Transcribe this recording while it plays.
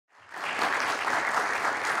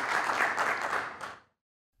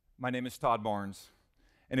My name is Todd Barnes,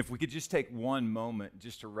 and if we could just take one moment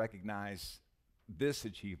just to recognize this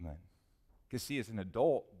achievement, because see, as an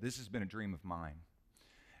adult, this has been a dream of mine.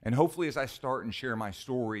 And hopefully as I start and share my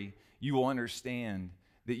story, you will understand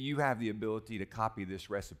that you have the ability to copy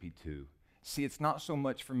this recipe too. See, it's not so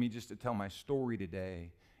much for me just to tell my story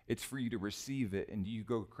today, it's for you to receive it and you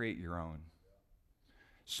go create your own.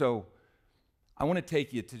 So I want to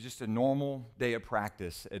take you to just a normal day of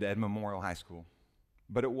practice at Ed Memorial High School,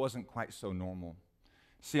 but it wasn't quite so normal.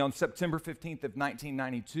 See, on September 15th of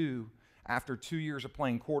 1992, after 2 years of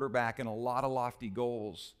playing quarterback and a lot of lofty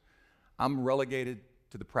goals, I'm relegated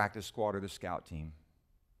to the practice squad or the scout team.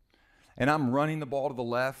 And I'm running the ball to the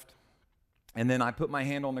left, and then I put my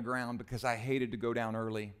hand on the ground because I hated to go down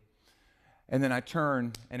early. And then I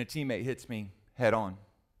turn, and a teammate hits me head on.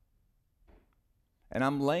 And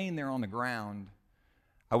I'm laying there on the ground.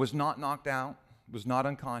 I was not knocked out, was not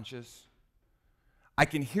unconscious. I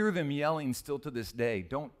can hear them yelling still to this day,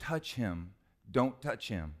 "Don't touch him, don't touch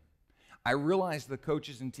him." I realize the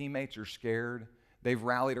coaches and teammates are scared. They've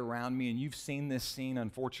rallied around me, and you've seen this scene,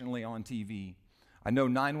 unfortunately, on TV. I know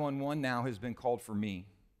 911 now has been called for me.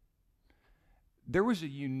 There was a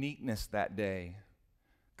uniqueness that day,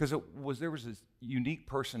 because there was a unique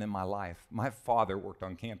person in my life. My father worked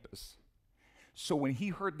on campus. So when he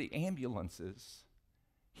heard the ambulances,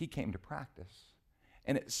 he came to practice.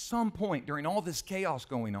 And at some point during all this chaos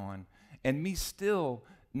going on, and me still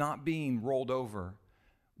not being rolled over,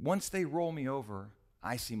 once they roll me over,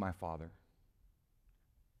 I see my father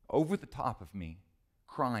over the top of me,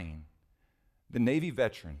 crying. The Navy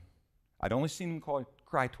veteran. I'd only seen him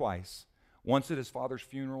cry twice, once at his father's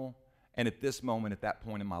funeral and at this moment at that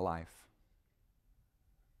point in my life.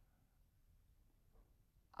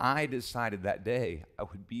 I decided that day I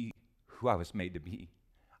would be who I was made to be.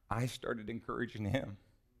 I started encouraging him.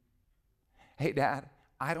 "Hey, Dad,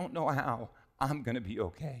 I don't know how I'm going to be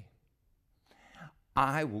okay.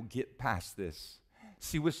 I will get past this."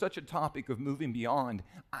 See, with such a topic of moving beyond,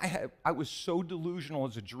 I was so delusional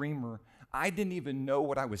as a dreamer, I didn't even know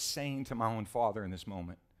what I was saying to my own father in this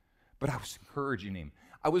moment. But I was encouraging him.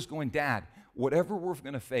 I was going, "Dad, whatever we're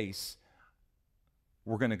going to face,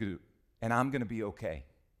 we're going to do, and I'm going to be okay."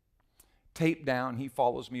 Tape down, he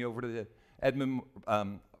follows me over to the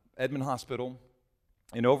Edmond Hospital.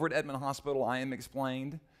 And over at Edmond Hospital, I am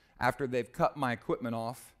explained after they've cut my equipment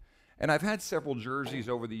off. And I've had several jerseys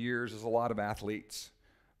over the years, as a lot of athletes.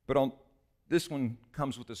 But this one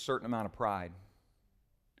comes with a certain amount of pride.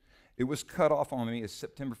 It was cut off on me as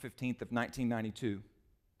September 15th of 1992.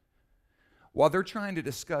 While they're trying to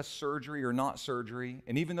discuss surgery or not surgery,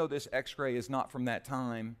 and even though this x-ray is not from that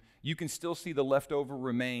time, you can still see the leftover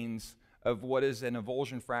remains of what is an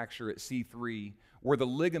avulsion fracture at C3, where the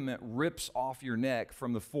ligament rips off your neck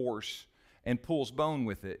from the force and pulls bone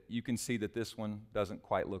with it. You can see that this one doesn't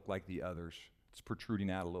quite look like the others. It's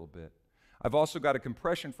protruding out a little bit. I've also got a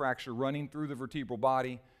compression fracture running through the vertebral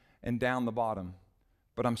body and down the bottom,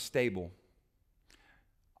 but I'm stable.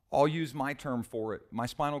 I'll use my term for it. My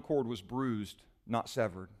spinal cord was bruised, not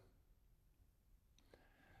severed.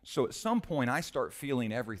 So at some point, I start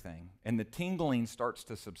feeling everything, and the tingling starts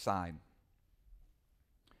to subside.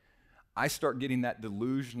 I start getting that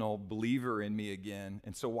delusional believer in me again,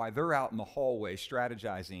 and so while they're out in the hallway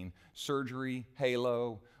strategizing surgery,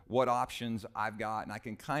 halo, what options I've got, and I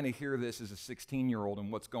can kind of hear this as a 16-year-old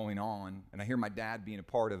and what's going on, and I hear my dad being a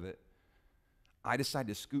part of it, I decide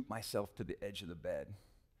to scoot myself to the edge of the bed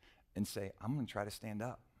and say, "I'm going to try to stand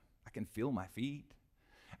up. I can feel my feet."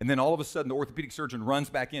 And then all of a sudden, the orthopedic surgeon runs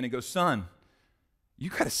back in and goes, "Son, you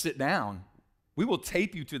got to sit down. We will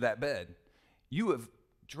tape you to that bed. You have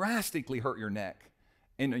drastically hurt your neck,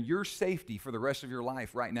 and your safety for the rest of your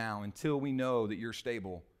life right now until we know that you're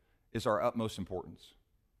stable is our utmost importance."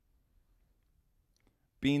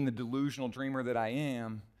 Being the delusional dreamer that I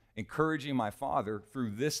am, encouraging my father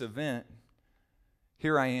through this event,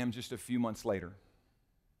 here I am just a few months later.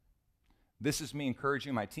 This is me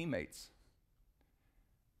encouraging my teammates.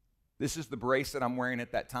 This is the brace that I'm wearing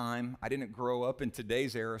at that time. I didn't grow up in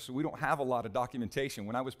today's era, so we don't have a lot of documentation.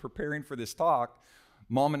 When I was preparing for this talk,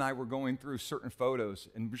 Mom and I were going through certain photos,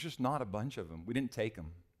 and there's just not a bunch of them. We didn't take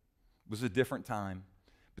them. It was a different time.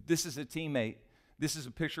 But this is a teammate. This is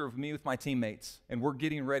a picture of me with my teammates, and we're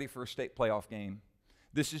getting ready for a state playoff game.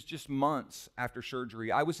 This is just months after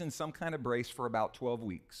surgery. I was in some kind of brace for about 12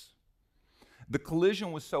 weeks. The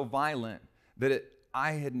collision was so violent that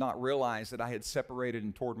I had not realized that I had separated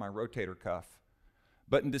and torn my rotator cuff.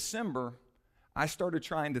 But in December, I started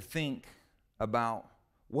trying to think about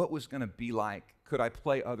what was going to be like. Could I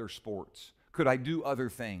play other sports? Could I do other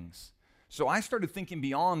things? So I started thinking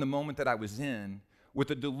beyond the moment that I was in. with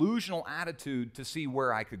a delusional attitude to see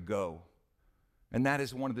where I could go. And that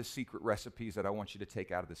is one of the secret recipes that I want you to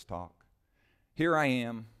take out of this talk. Here I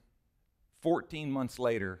am, 14 months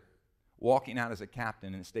later, walking out as a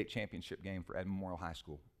captain in a state championship game for Edmond Memorial High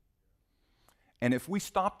School. And if we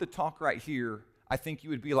stopped the talk right here, I think you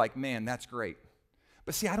would be like, man, that's great.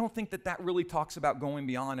 But see, I don't think that really talks about going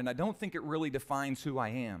beyond, and I don't think it really defines who I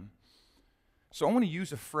am. So I want to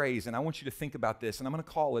use a phrase, and I want you to think about this, and I'm going to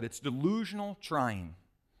call it, it's delusional trying.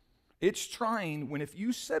 It's trying when if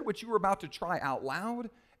you said what you were about to try out loud,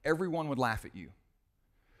 everyone would laugh at you.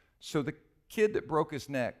 So the kid that broke his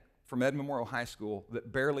neck from Edmond Memorial High School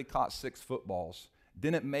that barely caught 6 footballs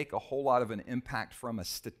didn't make a whole lot of an impact from a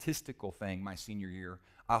statistical thing my senior year.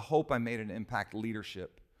 I hope I made an impact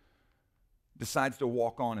leadership. Decides to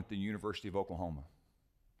walk on at the University of Oklahoma.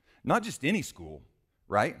 Not just any school,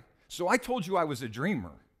 right? So I told you I was a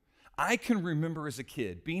dreamer. I can remember as a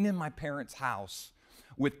kid being in my parents' house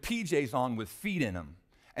with PJs on with feet in them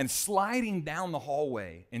and sliding down the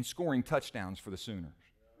hallway and scoring touchdowns for the Sooners.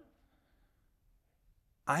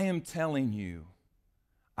 I am telling you,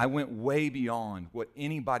 I went way beyond what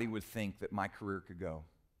anybody would think that my career could go.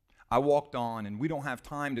 I walked on, and we don't have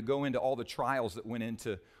time to go into all the trials that went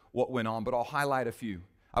into what went on, but I'll highlight a few.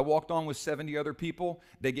 I walked on with 70 other people.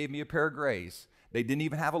 They gave me a pair of grays. They didn't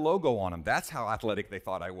even have a logo on them. That's how athletic they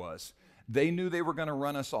thought I was. They knew they were going to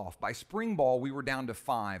run us off. By spring ball, we were down to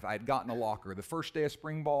 5. I had gotten a locker. The first day of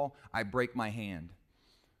spring ball, I break my hand.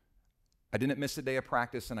 I didn't miss a day of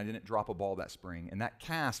practice, and I didn't drop a ball that spring. And that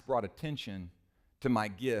cast brought attention to my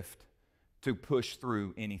gift to push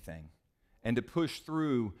through anything and to push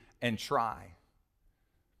through and try.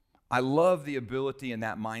 I love the ability and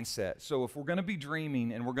that mindset. So if we're going to be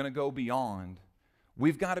dreaming and we're going to go beyond,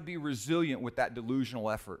 we've got to be resilient with that delusional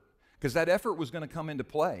effort, because that effort was going to come into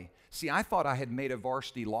play. See, I thought I had made a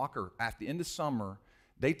varsity locker. At the end of summer,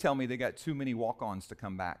 they tell me they got too many walk-ons to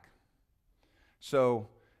come back. So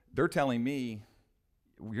they're telling me,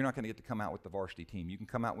 you're not going to get to come out with the varsity team. You can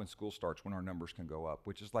come out when school starts, when our numbers can go up,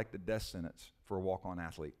 which is like the death sentence for a walk-on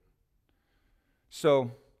athlete.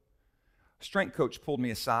 So strength coach pulled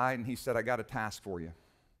me aside, and he said, I got a task for you.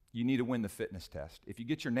 You need to win the fitness test. If you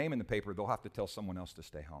get your name in the paper, they'll have to tell someone else to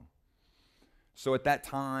stay home. So at that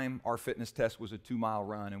time, our fitness test was a 2-mile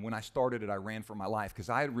run, and when I started it, I ran for my life because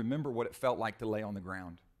I remember what it felt like to lay on the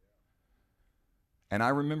ground. And I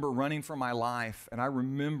remember running for my life, and I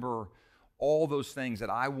remember all those things that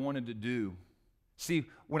I wanted to do. See,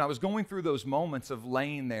 when I was going through those moments of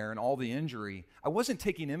laying there and all the injury, I wasn't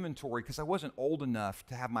taking inventory because I wasn't old enough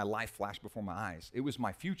to have my life flash before my eyes. It was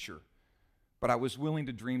my future, but I was willing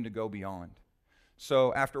to dream to go beyond.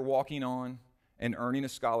 So after walking on and earning a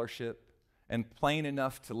scholarship and playing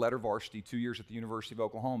enough to letter varsity 2 years at the University of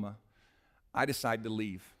Oklahoma, I decided to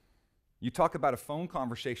leave. You talk about a phone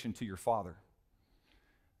conversation to your father.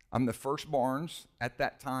 I'm the first Barnes at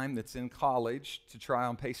that time that's in college to try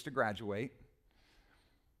on pace to graduate.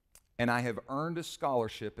 And I have earned a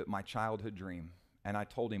scholarship at my childhood dream. And I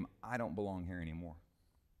told him, I don't belong here anymore.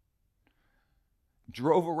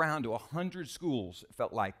 Drove around to 100 schools. It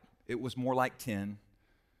felt like it was more like 10.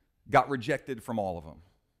 Got rejected from all of them.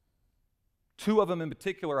 2 of them in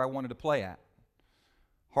particular I wanted to play at.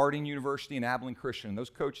 Harding University and Abilene Christian. Those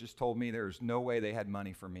coaches told me there's no way they had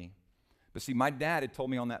money for me. But see, my dad had told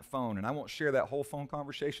me on that phone, and I won't share that whole phone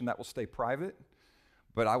conversation. That will stay private.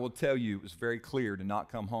 But I will tell you, it was very clear to not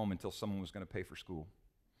come home until someone was going to pay for school.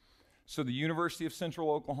 So the University of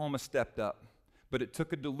Central Oklahoma stepped up, but it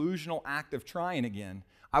took a delusional act of trying again.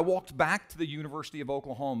 I walked back to the University of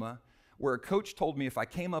Oklahoma, where a coach told me if I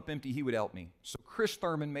came up empty, he would help me. So Chris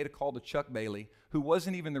Thurman made a call to Chuck Bailey, who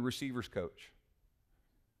wasn't even the receivers coach.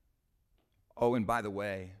 Oh, and by the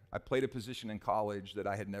way, I played a position in college that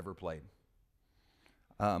I had never played.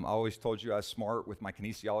 I always told you I was smart with my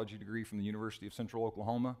kinesiology degree from the University of Central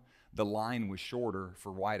Oklahoma. The line was shorter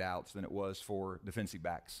for wideouts than it was for defensive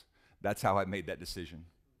backs. That's how I made that decision.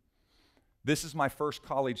 This is my first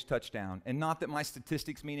college touchdown. And not that my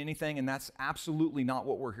statistics mean anything, and that's absolutely not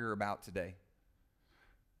what we're here about today.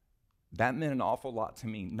 That meant an awful lot to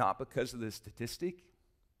me, not because of the statistic.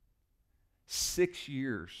 6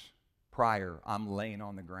 years prior, I'm laying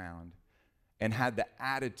on the ground and had the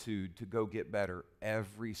attitude to go get better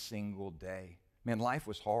every single day. Man, life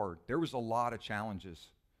was hard. There was a lot of challenges.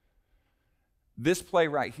 This play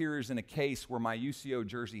right here is in a case where my UCO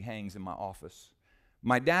jersey hangs in my office.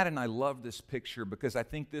 My dad and I love this picture because I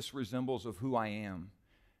think this resembles of who I am.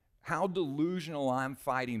 How delusional I'm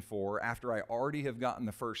fighting for after I already have gotten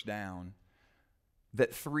the first down,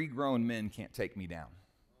 that 3 grown men can't take me down.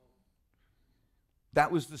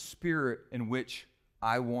 That was the spirit in which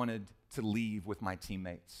I wanted to leave with my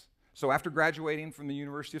teammates. So after graduating from the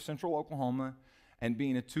University of Central Oklahoma and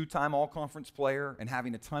being a 2-time all-conference player and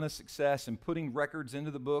having a ton of success and putting records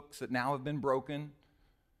into the books that now have been broken,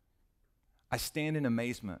 I stand in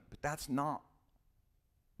amazement. But that's not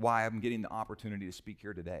why I'm getting the opportunity to speak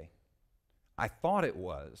here today. I thought it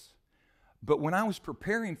was. But when I was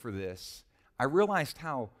preparing for this, I realized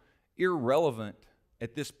how irrelevant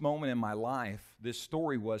at this moment in my life this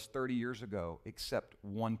story was 30 years ago, except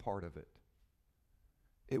one part of it.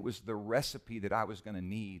 It was the recipe that I was going to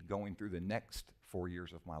need going through the next 4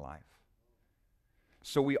 years of my life.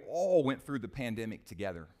 So we all went through the pandemic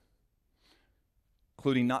together,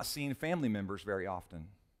 including not seeing family members very often.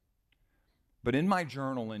 But in my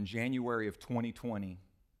journal in January of 2020,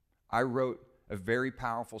 I wrote a very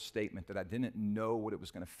powerful statement that I didn't know what it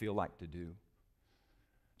was going to feel like to do.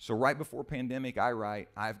 So right before pandemic, I write,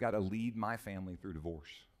 I've got to lead my family through divorce.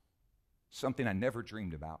 Something I never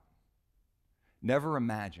dreamed about, never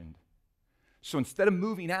imagined. So instead of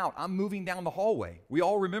moving out, I'm moving down the hallway. We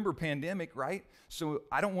all remember pandemic, right? So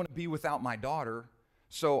I don't want to be without my daughter,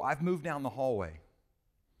 so I've moved down the hallway.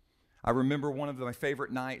 I remember one of my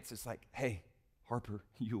favorite nights, it's like, hey, Harper,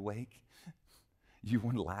 you awake? You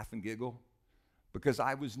want to laugh and giggle? Because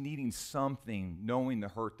I was needing something, knowing the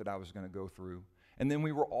hurt that I was going to go through. And then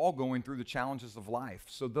we were all going through the challenges of life.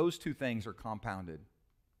 So those two things are compounded.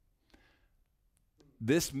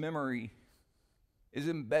 This memory is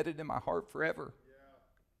embedded in my heart forever.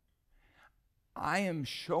 I am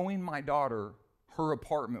showing my daughter her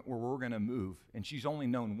apartment where we're going to move, and she's only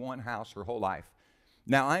known one house her whole life.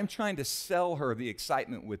 Now, I'm trying to sell her the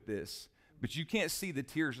excitement with this, but you can't see the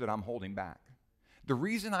tears that I'm holding back. The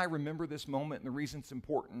reason I remember this moment and the reason it's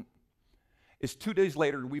important is 2 days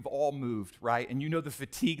later, we've all moved, right? And you know the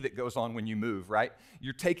fatigue that goes on when you move, right?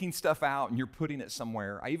 You're taking stuff out and you're putting it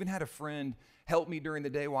somewhere. I even had a friend help me during the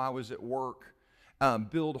day while I was at work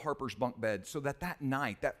build Harper's bunk bed so that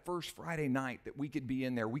night, that first Friday night that we could be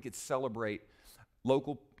in there, we could celebrate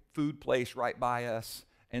local food place right by us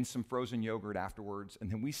and some frozen yogurt afterwards.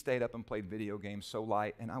 And then we stayed up and played video games so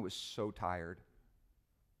light, and I was so tired.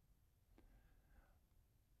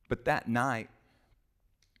 But that night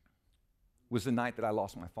was the night that I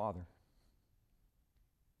lost my father.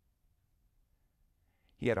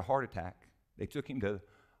 He had a heart attack. They took him to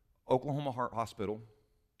Oklahoma Heart Hospital,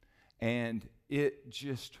 and it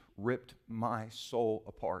just ripped my soul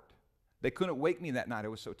apart. They couldn't wake me that night. I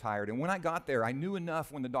was so tired. And when I got there, I knew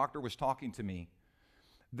enough when the doctor was talking to me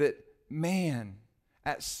that, man,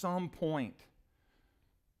 at some point,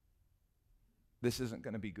 this isn't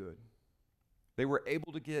going to be good. They were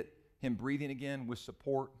able to get him breathing again with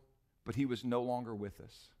support, but he was no longer with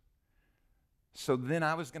us. So then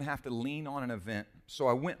I was going to have to lean on an event. So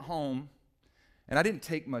I went home, and I didn't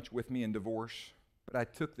take much with me in divorce, but I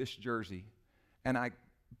took this jersey, and I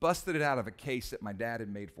busted it out of a case that my dad had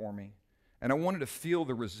made for me. And I wanted to feel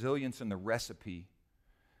the resilience and the recipe.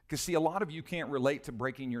 Because, see, a lot of you can't relate to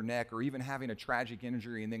breaking your neck or even having a tragic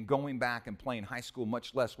injury and then going back and playing high school,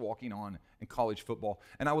 much less walking on in college football.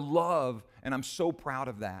 And I would love, and I'm so proud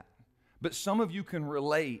of that. But some of you can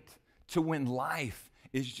relate to when life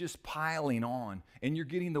is just piling on and you're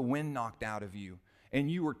getting the wind knocked out of you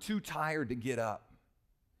and you were too tired to get up.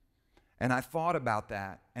 And I thought about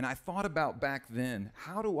that, and I thought about back then,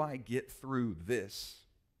 how do I get through this?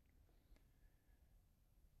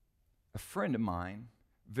 A friend of mine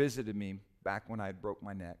visited me back when I had broke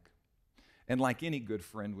my neck. And like any good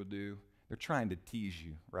friend would do, they're trying to tease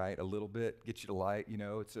you, right? A little bit, get you to light. You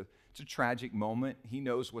know, it's a tragic moment. He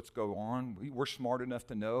knows what's going on. We're smart enough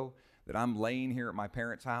to know that I'm laying here at my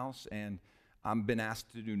parents' house and I've been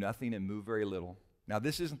asked to do nothing and move very little. Now,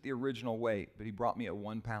 this isn't the original weight, but he brought me a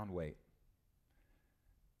 1-pound weight.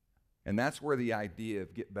 And that's where the idea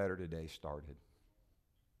of Get Better Today started.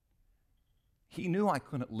 He knew I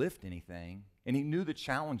couldn't lift anything, and he knew the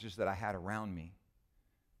challenges that I had around me.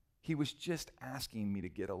 He was just asking me to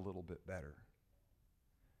get a little bit better.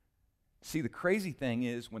 See, the crazy thing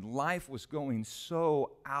is, when life was going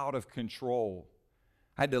so out of control,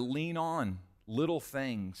 I had to lean on little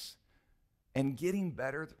things, and getting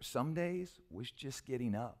better some days was just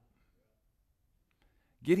getting up.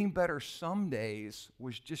 Getting better some days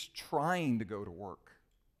was just trying to go to work.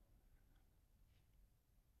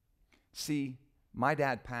 See, my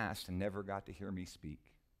dad passed and never got to hear me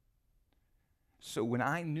speak. So when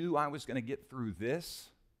I knew I was going to get through this,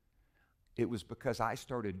 it was because I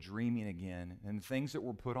started dreaming again, and things that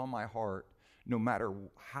were put on my heart, no matter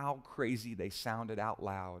how crazy they sounded out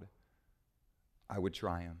loud, I would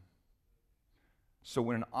try them. So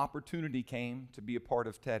when an opportunity came to be a part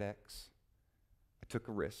of TEDx, I took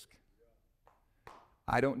a risk.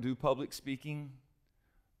 I don't do public speaking,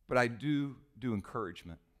 but I do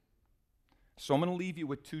encouragement. So I'm going to leave you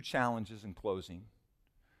with 2 challenges in closing.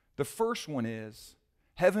 The first one is,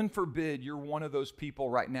 heaven forbid you're one of those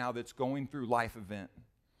people right now that's going through life event.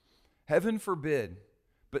 Heaven forbid,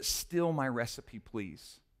 but still my recipe,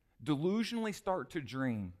 please. Delusionally start to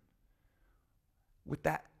dream with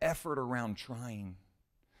that effort around trying.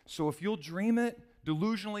 So if you'll dream it,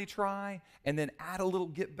 delusionally try, and then add a little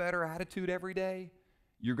get better attitude every day,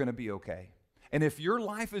 you're going to be okay. And if your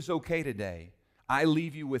life is okay today, I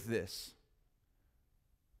leave you with this.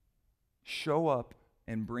 Show up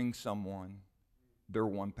and bring someone their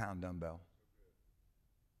 1-pound dumbbell.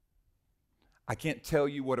 I can't tell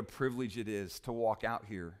you what a privilege it is to walk out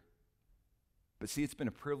here. But see, it's been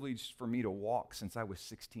a privilege for me to walk since I was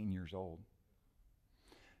 16 years old.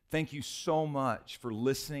 Thank you so much for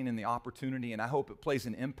listening and the opportunity, and I hope it plays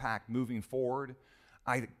an impact moving forward.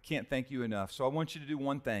 I can't thank you enough. So I want you to do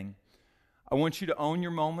one thing. I want you to own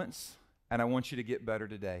your moments, and I want you to get better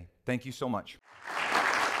today. Thank you so much.